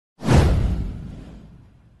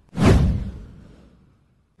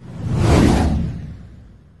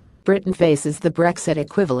Britain faces the Brexit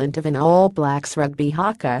equivalent of an All Blacks rugby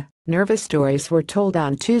haka. Nervous Tories were told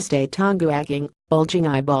on Tuesday, tongue-wagging, bulging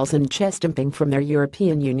eyeballs and chest-thumping from their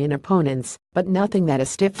European Union opponents, but nothing that a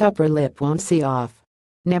stiff upper lip won't see off.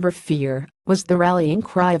 "Never fear," was the rallying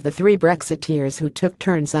cry of the three brexiteers who took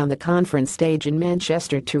turns on the conference stage in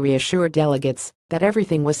Manchester to reassure delegates that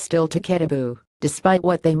everything was still tickety-boo, despite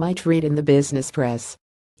what they might read in the business press.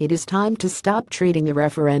 "It is time to stop treating the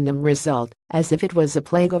referendum result as if it was a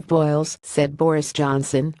plague of boils," said Boris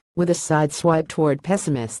Johnson, with a sideswipe toward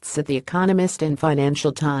pessimists at The Economist and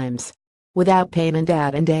Financial Times. "Without pain and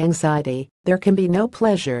doubt and anxiety, there can be no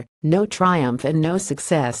pleasure, no triumph and no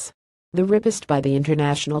success." The riposte by the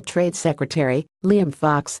International Trade Secretary, Liam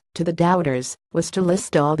Fox, to the doubters was to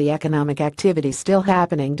list all the economic activity still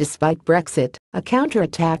happening despite Brexit, a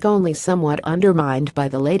counterattack only somewhat undermined by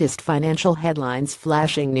the latest financial headlines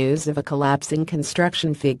flashing news of a collapsing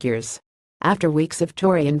construction figures. After weeks of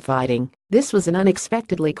Tory infighting, this was an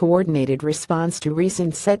unexpectedly coordinated response to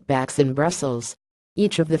recent setbacks in Brussels.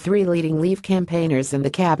 Each of the three leading Leave campaigners in the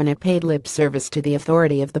cabinet paid lip service to the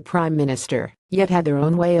authority of the Prime Minister, yet had their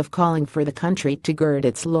own way of calling for the country to gird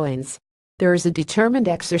its loins. "There is a determined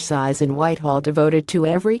exercise in Whitehall devoted to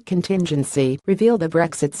every contingency," revealed the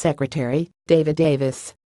Brexit Secretary, David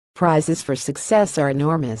Davis. "Prizes for success are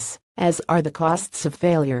enormous, as are the costs of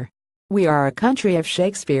failure. We are a country of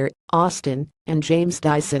Shakespeare, Austen, and James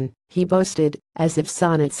Dyson," he boasted, as if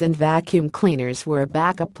sonnets and vacuum cleaners were a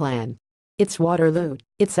backup plan. "It's Waterloo,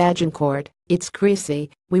 it's Agincourt, it's Creasy,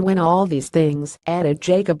 we win all these things," added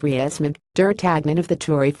Jacob Rees-Mogg, D'Artagnan of the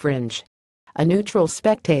Tory fringe. A neutral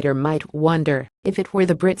spectator might wonder if it were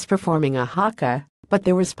the Brits performing a haka, but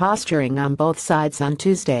there was posturing on both sides on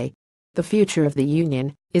Tuesday. "The future of the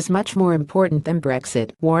Union is much more important than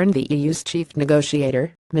Brexit," warned the EU's chief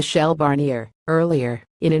negotiator, Michel Barnier, earlier,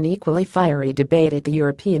 in an equally fiery debate at the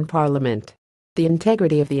European Parliament. "The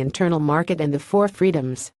integrity of the internal market and the four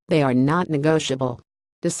freedoms, they are not negotiable."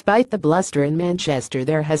 Despite the bluster in Manchester,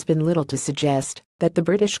 there has been little to suggest that the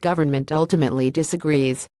British government ultimately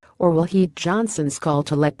disagrees or will heed Johnson's call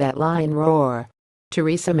to let that lion roar.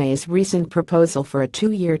 Theresa May's recent proposal for a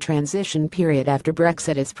 2-year transition period after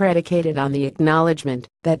Brexit is predicated on the acknowledgement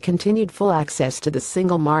that continued full access to the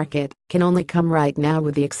single market can only come right now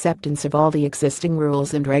with the acceptance of all the existing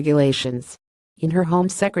rules and regulations. In her Home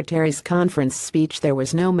Secretary's conference speech, there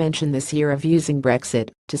was no mention this year of using Brexit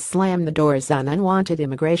to slam the doors on unwanted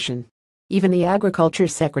immigration. Even the Agriculture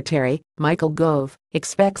Secretary, Michael Gove,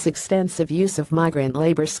 expects extensive use of migrant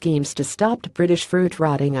labor schemes to stop British fruit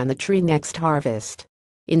rotting on the tree next harvest.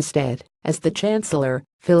 Instead, as the Chancellor,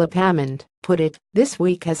 Philip Hammond, put it, this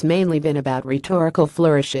week has mainly been about rhetorical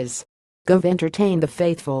flourishes. Gove entertained the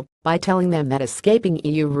faithful by telling them that escaping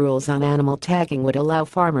EU rules on animal tagging would allow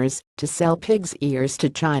farmers to sell pigs' ears to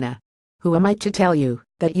China. "Who am I to tell you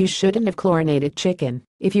that you shouldn't have chlorinated chicken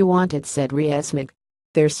if you want it," said Rees-Mogg.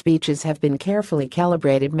 Their speeches have been carefully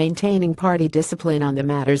calibrated, maintaining party discipline on the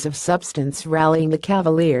matters of substance, rallying the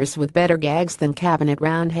Cavaliers with better gags than cabinet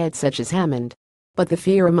roundheads such as Hammond. But the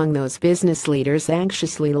fear among those business leaders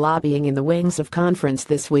anxiously lobbying in the wings of conference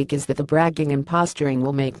this week is that the bragging and posturing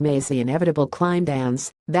will make May's inevitable climb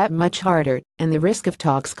downs that much harder and the risk of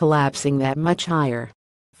talks collapsing that much higher.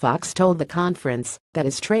 Fox told the conference that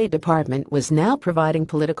his Trade Department was now providing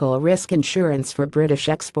political risk insurance for British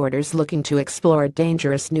exporters looking to explore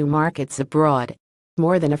dangerous new markets abroad.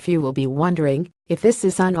 More than a few will be wondering if this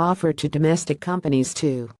is on offer to domestic companies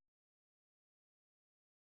too.